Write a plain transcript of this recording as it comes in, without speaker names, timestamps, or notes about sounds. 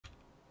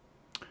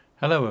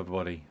Hello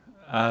everybody.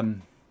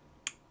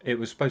 It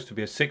was supposed to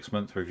be a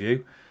 6-month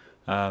review,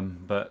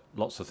 but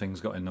lots of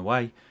things got in the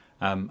way,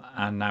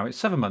 and now it's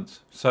 7 months.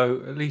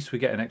 So at least we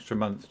get an extra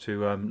month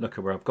to look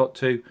at where I've got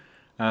to,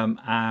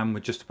 and we're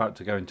just about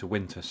to go into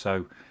winter.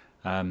 So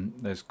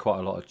there's quite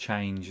a lot of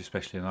change,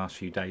 especially in the last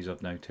few days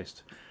I've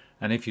noticed.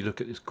 And if you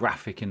look at this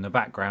graphic in the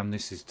background,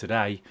 this is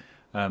today,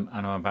 and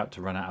I'm about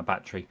to run out of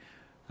battery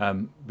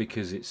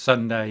because it's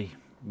Sunday.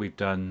 We've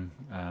done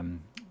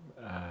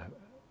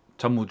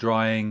tumble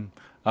drying,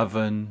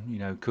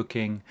 oven,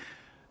 cooking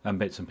and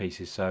bits and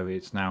pieces, so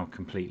it's now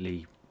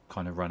completely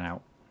kind of run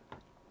out.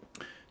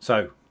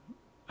 So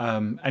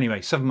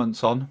anyway, 7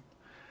 months on.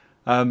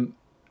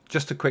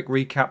 Just a quick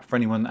recap for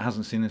anyone that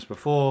hasn't seen this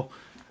before.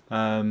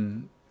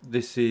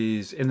 This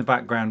is in the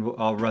background.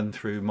 I'll run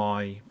through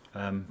my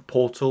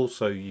portal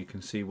so you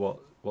can see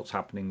what's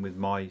happening with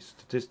my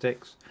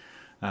statistics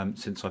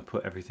since I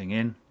put everything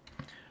in.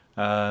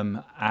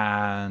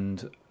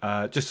 And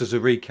just as a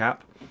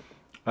recap,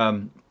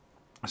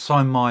 I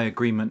signed my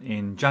agreement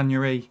in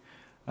January.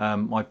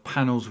 My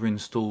panels were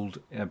installed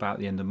about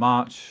the end of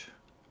March.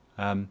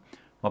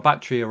 My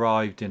battery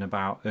arrived in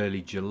about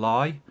early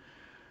July,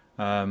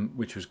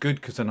 which was good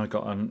because then I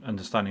got an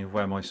understanding of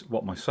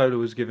what my solar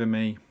was giving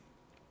me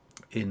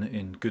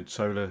in good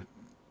solar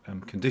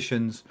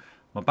conditions.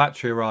 My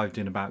battery arrived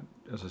in about,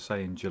 as I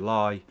say, in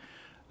July.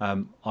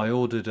 I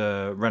ordered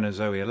a Renault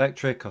Zoe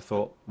electric. I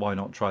thought, why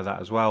not try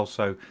that as well?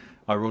 So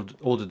I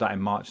ordered that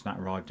in March and that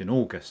arrived in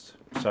August.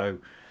 So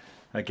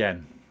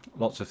again,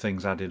 lots of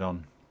things added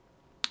on.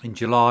 In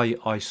July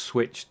I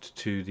switched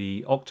to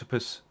the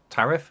Octopus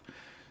tariff,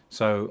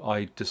 so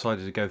I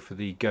decided to go for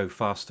the Go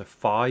Faster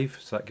 5,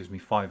 so that gives me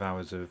 5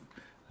 hours of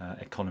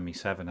economy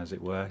 7, as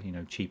it were,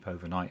 cheap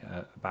overnight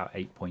at about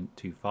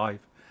 8.25,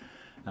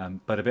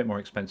 but a bit more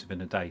expensive in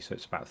the day, so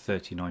it's about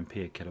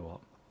 39p a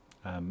kilowatt.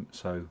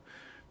 So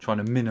trying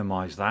to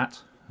minimise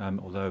that,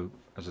 although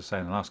as I say,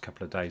 in the last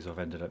couple of days I've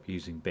ended up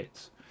using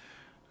bits.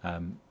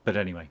 But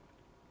anyway,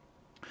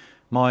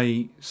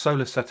 my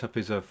solar setup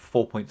is a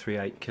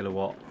 4.38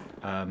 kilowatt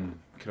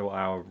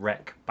hour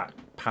rec back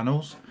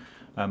panels,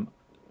 an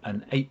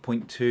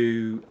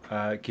 8.2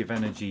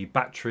 Givenergy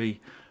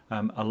battery,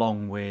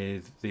 along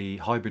with the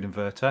hybrid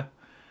inverter.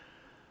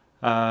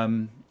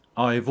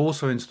 I've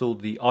also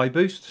installed the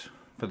iBoost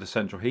for the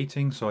central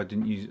heating, so I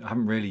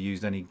haven't really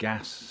used any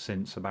gas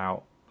since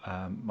about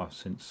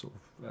since sort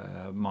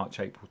of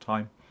March, April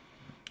time,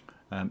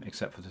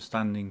 except for the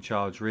standing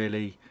charge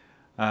really.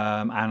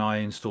 And I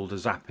installed a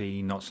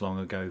Zappi not so long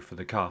ago for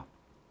the car.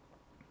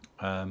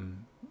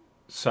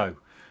 So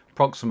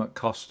approximate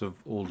cost of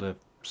all the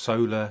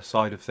solar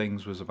side of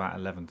things was about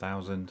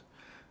 11,000,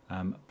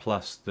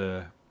 plus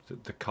the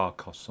car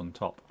costs on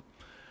top,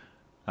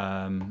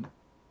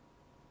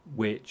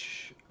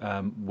 which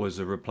was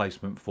a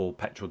replacement for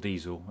petrol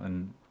diesel.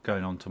 And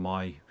going on to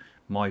my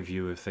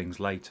view of things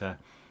later,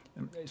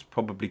 it's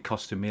probably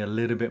costing me a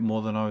little bit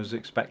more than I was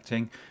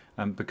expecting,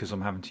 because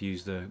I'm having to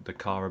use the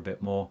car a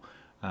bit more,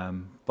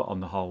 but on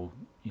the whole,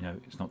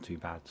 it's not too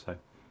bad.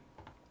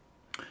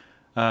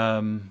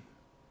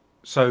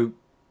 So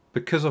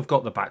because I've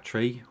got the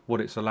battery, what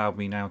it's allowed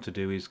me now to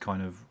do is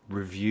kind of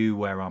review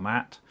where I'm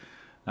at.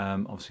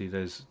 Obviously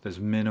there's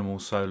minimal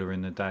solar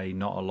in the day,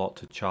 not a lot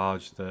to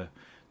charge the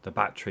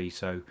battery,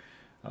 so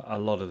a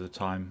lot of the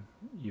time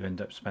you end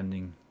up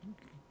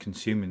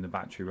consuming the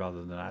battery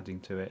rather than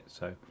adding to it.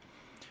 So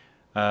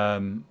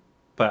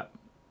but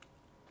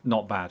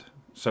not bad.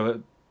 So at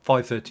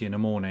 5:30 in the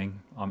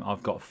morning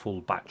I've got a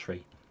full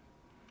battery.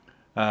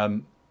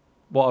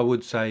 What I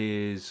would say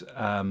is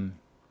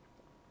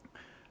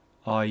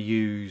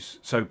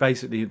so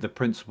basically the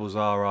principles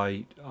are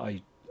I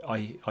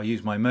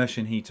use my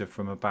immersion heater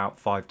from about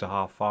 5 to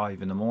half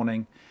 5 in the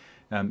morning,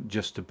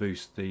 just to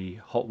boost the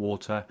hot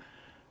water.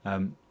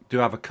 Do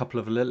have a couple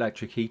of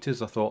electric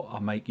heaters. I thought I'll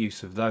make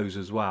use of those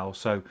as well,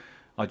 so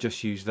I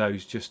just use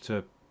those just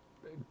to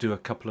do a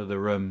couple of the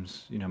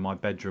rooms, my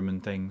bedroom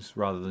and things,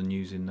 rather than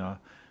using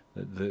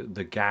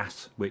the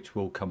gas, which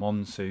will come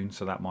on soon,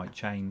 so that might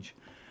change,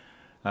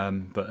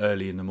 but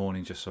early in the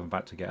morning, just so I'm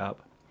about to get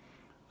up.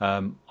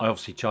 I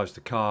obviously charge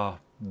the car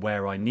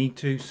where I need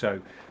to,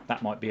 so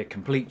that might be a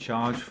complete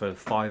charge for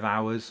 5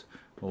 hours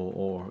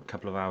or a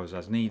couple of hours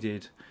as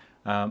needed,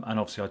 and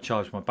obviously I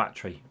charge my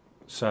battery.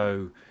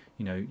 So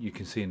you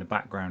can see in the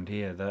background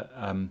here that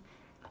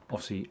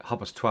obviously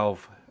Hubus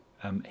 12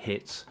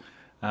 hits,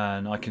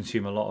 and I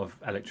consume a lot of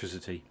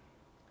electricity.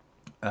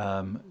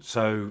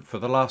 So for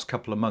the last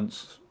couple of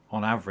months,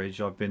 on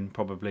average, I've been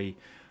probably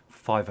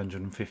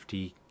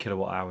 550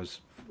 kilowatt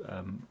hours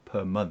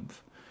per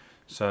month.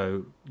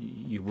 So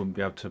you wouldn't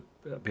be able to,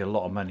 it'd be a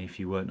lot of money if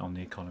you weren't on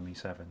the economy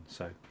 7.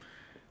 So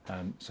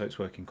so it's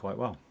working quite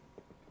well.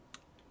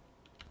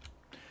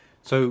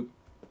 So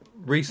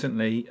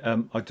recently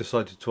I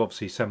decided to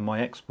obviously send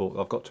my export.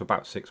 I've got to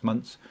about 6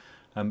 months.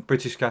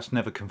 British Gas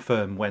never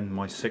confirmed when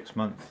my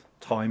 6-month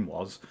time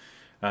was,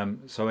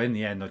 so in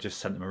the end I just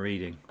sent them a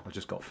reading. I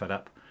just got fed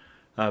up,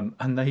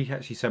 and they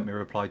actually sent me a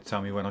reply to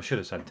tell me when I should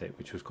have sent it,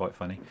 which was quite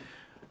funny.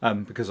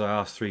 because I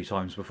asked 3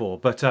 times before.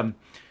 But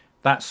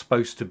that's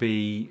supposed to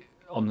be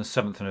on the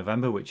 7th of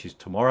November, which is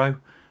tomorrow.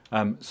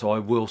 So I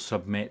will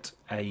submit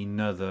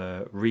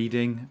another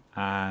reading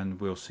and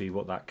we'll see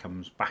what that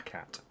comes back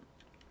at.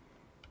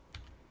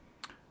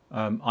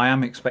 I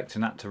am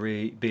expecting that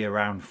to be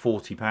around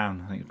 £40. I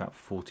think it's about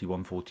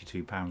 £41,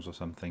 £42 or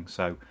something.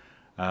 So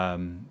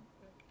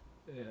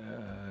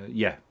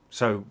yeah,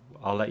 so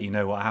I'll let you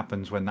know what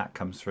happens when that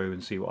comes through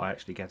and see what I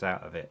actually get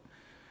out of it.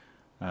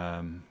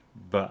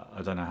 But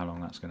I don't know how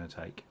long that's going to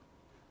take.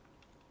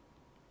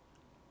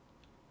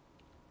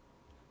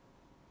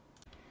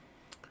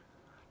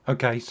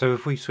 Okay, so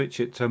if we switch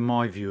it to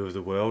my view of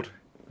the world,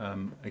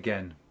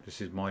 again, this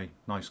is my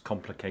nice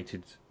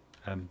complicated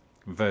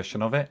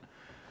version of it.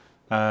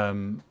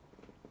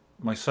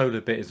 My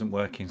solar bit isn't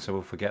working, so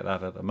we'll forget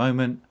that at the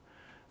moment.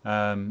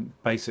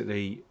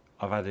 Basically,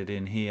 I've added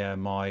in here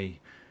my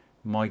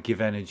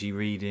Givenergy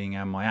reading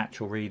and my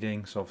actual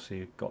reading, so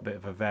obviously I've got a bit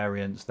of a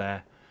variance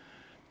there.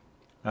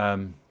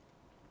 Looking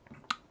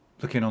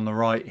on the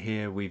right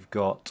here, we've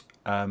got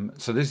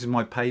so this is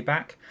my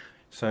payback.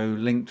 So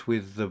linked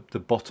with the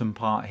bottom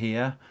part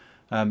here,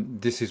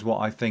 this is what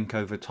I think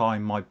over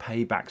time my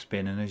payback's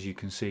been, and as you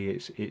can see,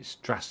 it's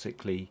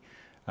drastically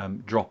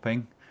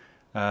dropping.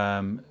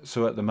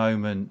 So at the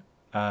moment,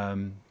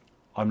 I'm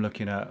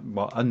looking at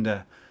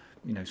under,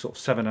 sort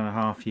of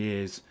 7.5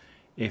 years.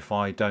 If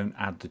I don't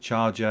add the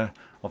charger,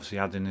 obviously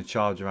adding the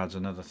charger adds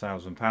another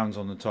 £1,000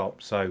 on the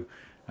top, so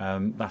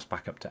that's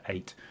back up to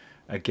 8.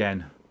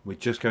 Again, we're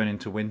just going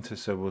into winter,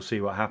 so we'll see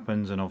what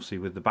happens. And obviously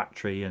with the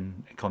battery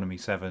and economy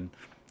 7,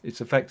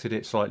 it's affected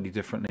it slightly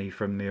differently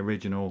from the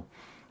original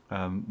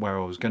where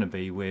I was going to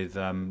be with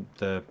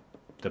the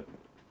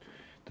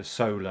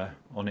solar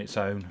on its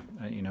own,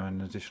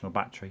 an additional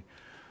battery.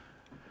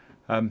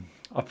 I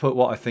put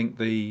what I think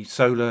the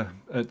solar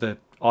the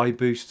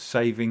iBoost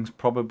savings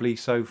probably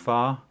so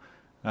far,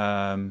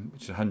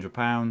 which is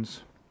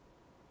 £100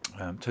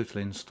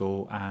 total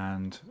install,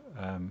 and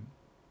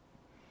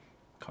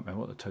can't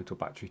remember what the total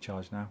battery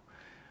charge now.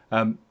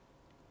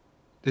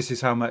 This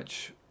is how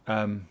much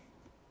I've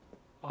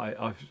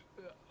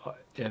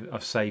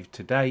saved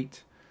to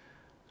date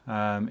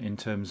in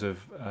terms of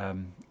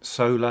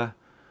solar.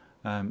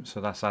 So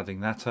that's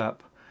adding that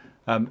up.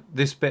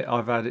 This bit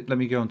I've added. Let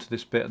me go on to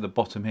this bit at the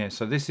bottom here.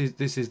 So this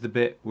is the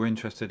bit we're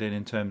interested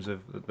in terms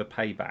of the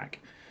payback.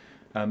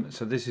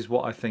 So this is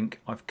what I think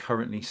I've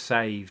currently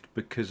saved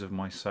because of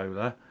my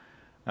solar,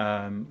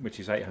 which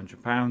is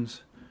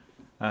 £800.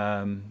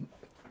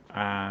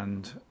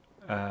 And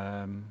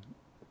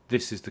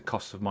this is the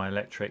cost of my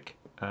electric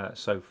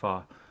so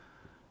far.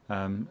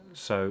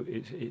 So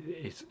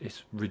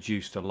it's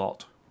reduced a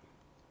lot.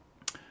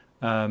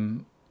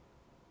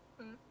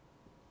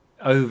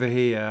 Over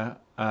here,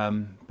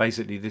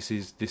 basically this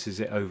is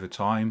it over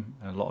time.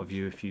 A lot of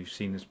you, if you've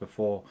seen this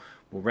before,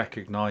 will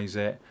recognise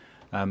it.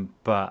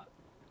 But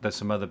there's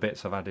some other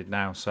bits I've added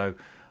now. So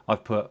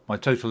I've put my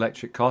total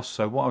electric costs.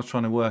 So what I was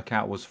trying to work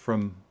out was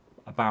from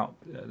about,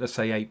 let's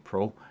say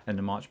April, end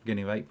of March,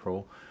 beginning of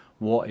April,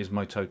 what is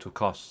my total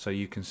cost? So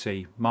you can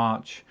see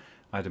March,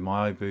 I added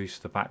my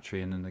iBoost, the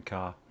battery, and then the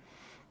car.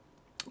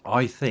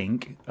 I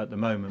think at the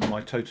moment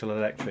my total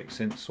electric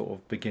since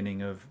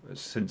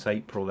since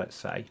April, let's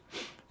say,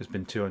 has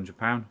been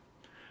 £200,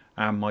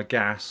 and my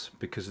gas,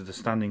 because of the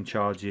standing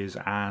charges,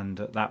 and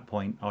at that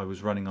point I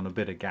was running on a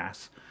bit of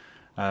gas,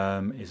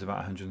 is about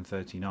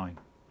 139.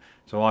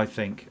 So I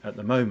think at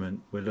the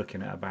moment we're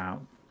looking at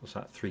about, what's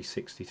that,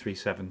 360,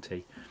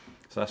 370.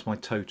 So that's my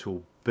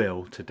total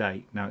bill to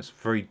date. Now it's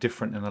very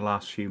different in the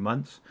last few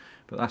months,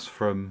 but that's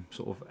from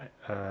sort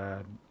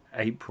of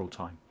April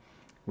time,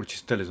 which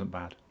still isn't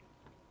bad.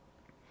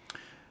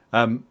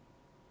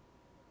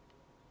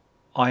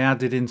 I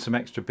added in some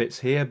extra bits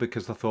here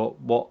because I thought,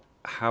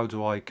 how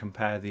do I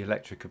compare the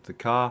electric of the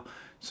car?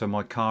 So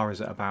my car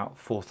is at about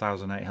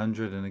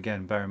 4,800, and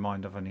again, bear in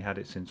mind I've only had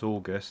it since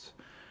August.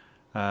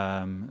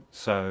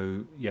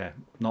 So yeah,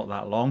 not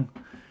that long.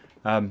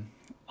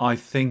 I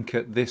think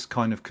at this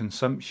kind of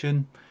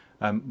consumption,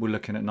 we're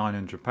looking at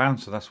 £900.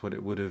 So that's what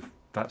it would have.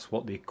 That's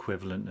what the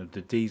equivalent of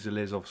the diesel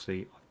is.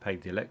 Obviously, I've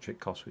paid the electric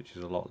cost, which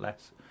is a lot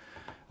less.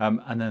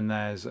 And then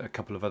there's a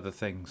couple of other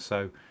things.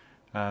 So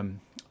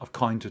I've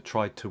kind of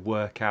tried to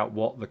work out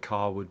what the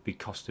car would be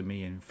costing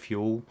me in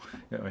fuel,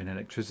 in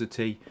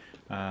electricity,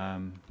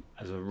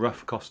 as a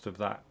rough cost of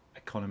that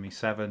economy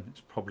 7.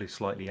 It's probably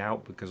slightly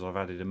out because I've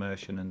added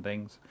immersion and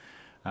things,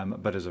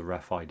 but as a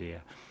rough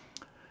idea.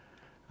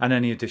 And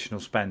any additional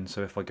spend.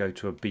 So if I go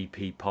to a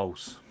BP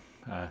Pulse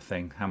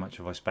thing, how much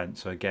have I spent?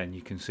 So again,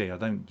 you can see I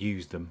don't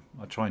use them.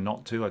 I try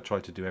not to. I try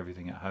to do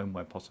everything at home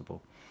where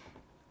possible.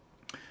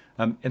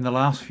 In the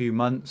last few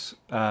months,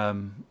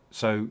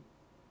 so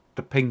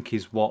the pink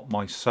is what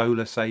my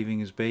solar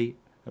savings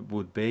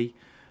would be.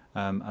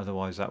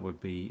 Otherwise that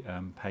would be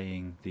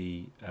paying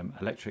the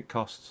electric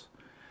costs.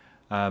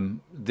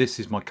 This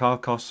is my car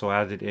cost, so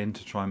I added in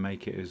to try and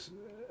make it as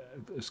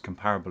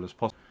comparable as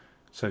possible.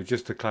 So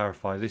just to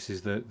clarify, this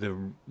is the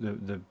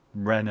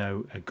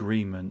Renault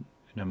agreement,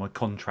 my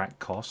contract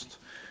cost,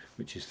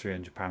 which is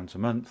 £300 a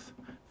month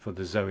for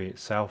the Zoe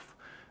itself,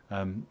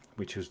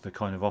 which was the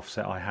kind of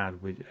offset I had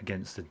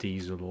against the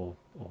diesel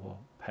or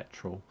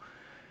petrol.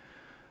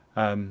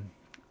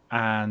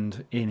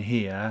 And in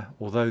here,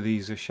 although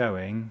these are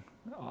showing,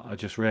 I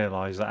just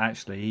realised that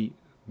actually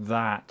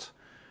that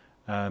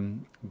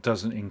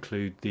doesn't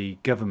include the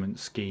government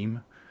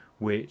scheme,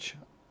 which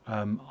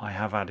I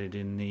have added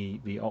in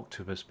the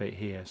Octopus bit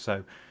here.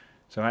 So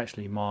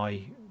actually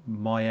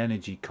my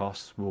energy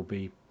costs will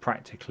be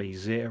practically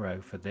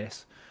zero for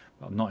this,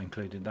 but I've not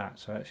included that.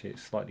 So actually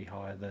it's slightly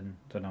higher than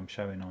I'm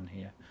showing on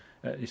here.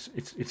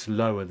 It's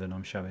lower than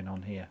I'm showing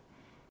on here,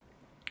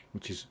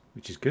 which is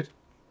good.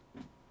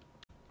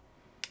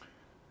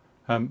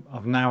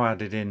 I've now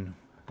added in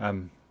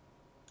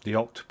the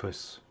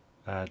Octopus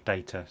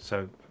data,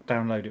 so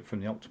download it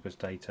from the Octopus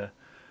data,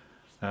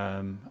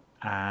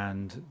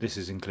 and this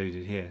is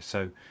included here.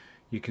 So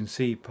you can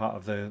see part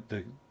of the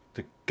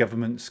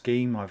government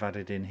scheme I've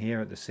added in here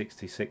at the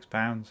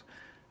 £66,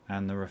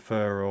 and the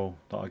referral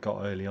that I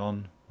got early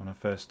on when I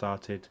first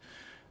started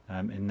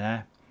in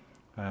there,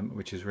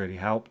 which has really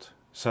helped.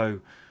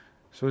 So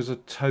as a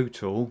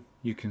total,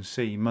 you can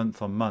see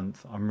month on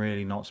month I'm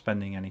really not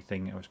spending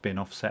anything. It's been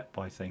offset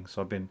by things,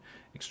 so I've been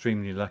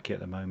extremely lucky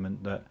at the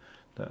moment that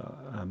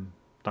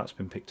that's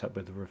been picked up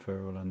with the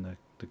referral and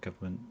the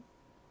government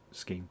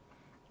scheme.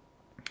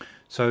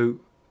 So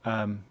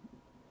on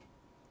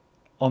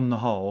the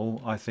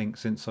whole, I think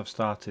since I've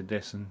started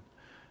this and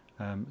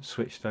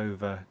switched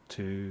over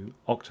to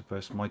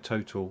Octopus, my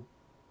total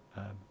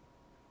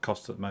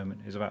cost at the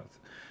moment is about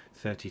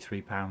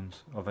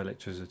 £33 of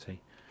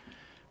electricity,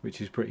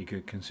 which is pretty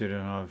good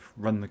considering I've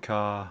run the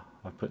car,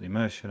 I've put the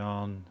immersion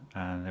on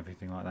and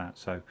everything like that.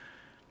 So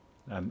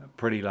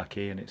pretty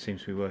lucky, and it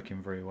seems to be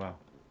working very well.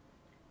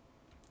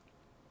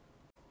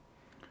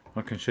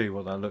 I can show you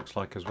what that looks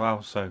like as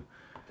well. So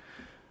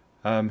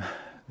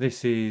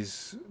this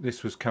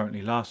was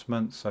currently last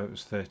month, so it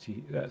was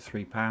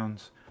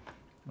 £3,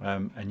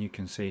 and you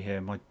can see here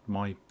my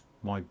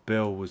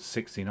bill was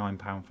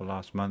 £69 for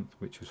last month,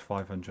 which was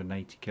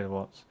 580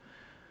 kilowatts,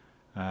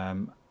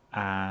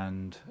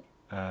 and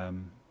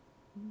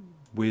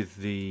with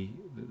the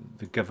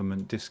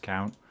government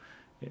discount,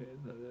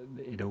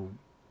 it all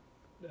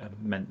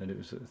meant that it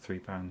was at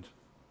 £3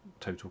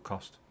 total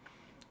cost,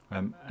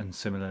 and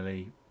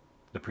similarly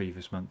the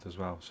previous month as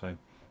well. So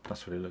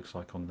that's what it looks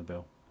like on the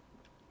bill.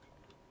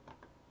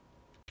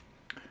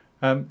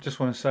 Just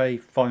want to say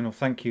final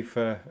thank you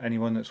for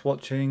anyone that's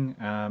watching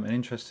and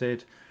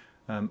interested.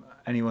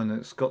 Anyone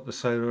that's got the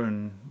solar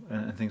and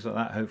things like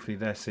that, hopefully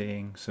they're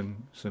seeing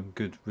some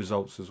good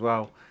results as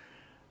well.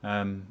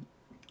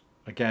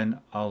 Again,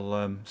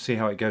 I'll see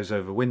how it goes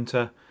over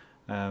winter,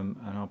 and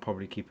I'll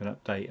probably keep an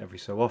update every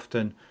so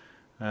often.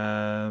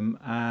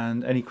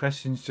 And any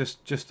questions,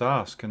 just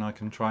ask and I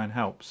can try and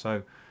help.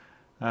 So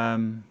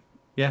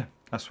yeah,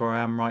 that's where I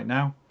am right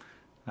now,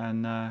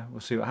 and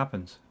we'll see what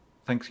happens.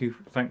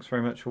 Thanks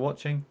very much for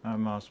watching.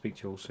 I'll speak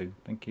to you all soon.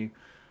 Thank you.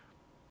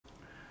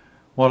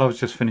 While I was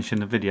just finishing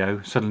the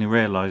video, suddenly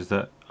realised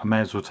that I may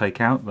as well take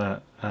out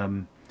the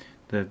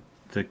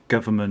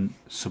government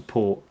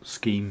support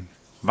scheme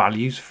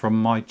values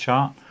from my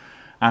chart,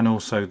 and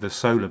also the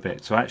solar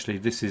bit. So actually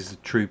this is a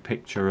true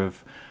picture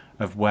of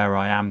where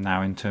I am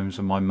now in terms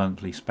of my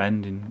monthly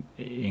spend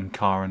in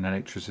car and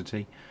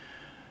electricity.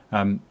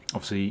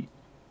 Obviously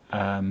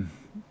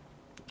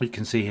you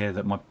can see here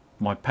that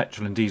my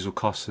petrol and diesel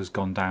costs has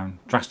gone down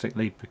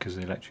drastically because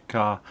of the electric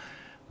car.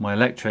 My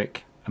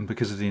electric, and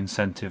because of the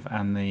incentive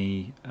and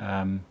the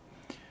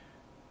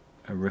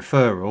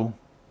referral,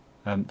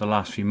 the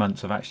last few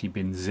months have actually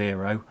been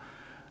zero.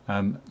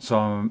 So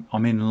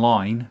I'm in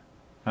line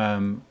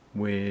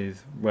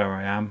with where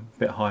I am, a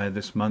bit higher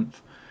this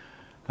month,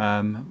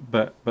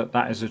 but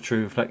that is a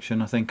true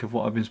reflection, I think, of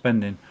what I've been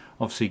spending.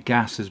 Obviously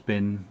gas has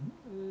been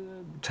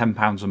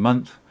 £10 a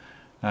month,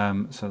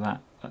 so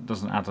that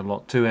doesn't add a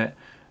lot to it,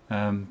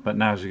 but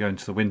now as we go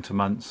into the winter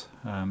months,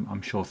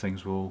 I'm sure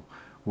things will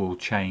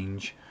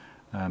change,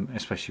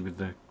 especially with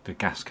the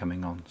gas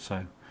coming on.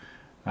 So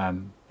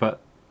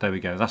but there we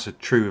go, that's a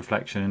true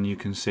reflection, and you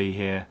can see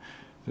here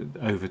that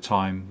over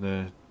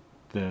time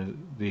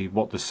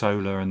what the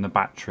solar and the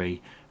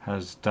battery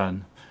has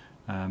done,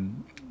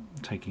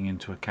 taking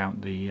into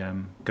account the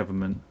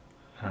government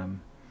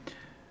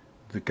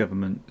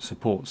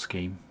support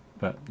scheme.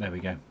 But there we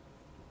go.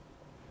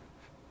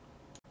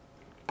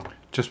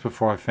 Just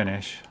before I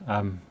finish,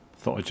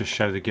 thought I'd just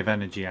show the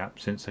Givenergy app,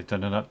 since they've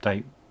done an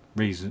update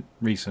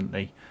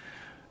recently.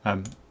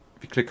 If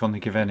you click on the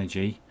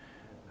Givenergy,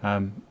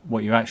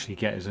 what you actually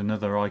get is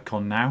another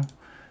icon now,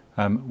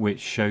 which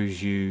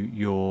shows you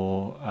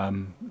your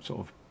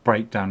sort of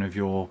breakdown of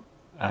your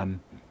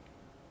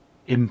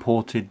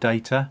imported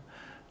data,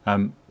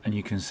 and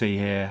you can see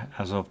here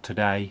as of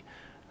today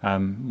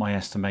my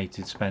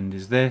estimated spend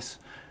is this,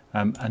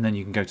 and then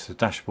you can go to the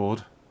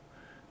dashboard,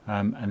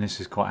 and this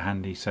is quite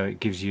handy. So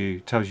it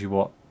tells you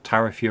what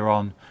tariff you're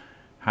on,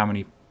 how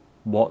many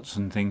watts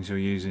and things you're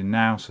using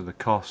now, so the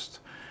cost,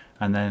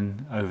 and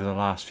then over the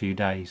last few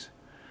days.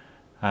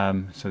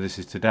 So this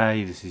is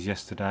today, this is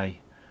yesterday,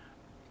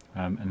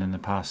 and then the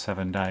past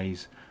 7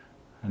 days.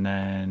 And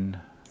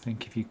then I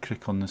think if you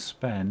click on the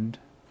spend,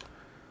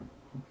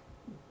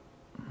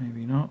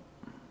 maybe not.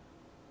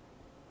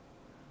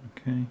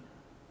 Okay,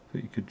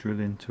 but you could drill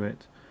into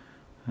it,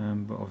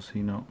 but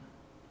obviously not.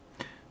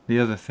 The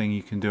other thing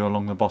you can do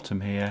along the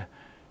bottom here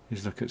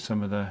is look at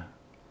some of the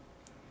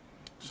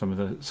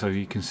so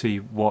you can see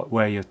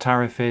where your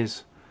tariff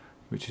is,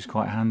 which is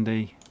quite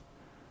handy.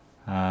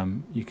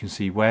 You can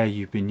see where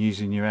you've been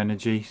using your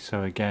energy.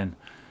 So again,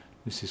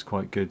 this is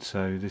quite good.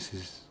 So this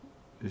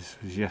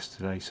was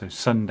yesterday, so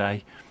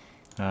Sunday.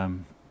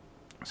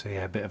 So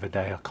yeah, a bit of a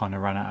day. I kind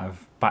of ran out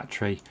of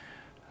battery,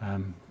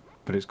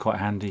 but it's quite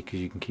handy because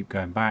you can keep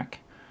going back.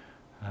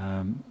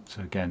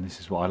 So again, this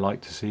is what I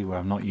like to see, where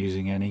I'm not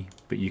using any,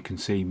 but you can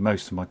see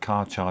most of my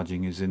car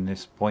charging is in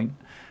this point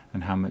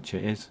and how much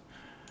it is.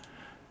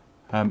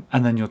 And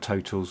then your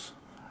totals.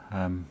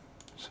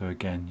 So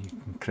again, you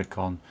can click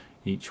on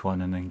each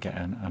one and then get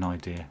an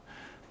idea.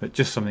 But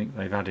just something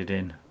they've added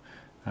in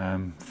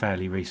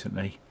fairly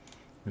recently,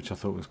 which I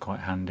thought was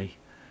quite handy.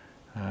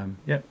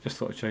 Yeah, just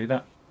thought I'd show you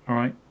that.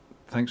 Alright,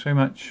 thanks very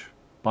much.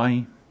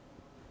 Bye.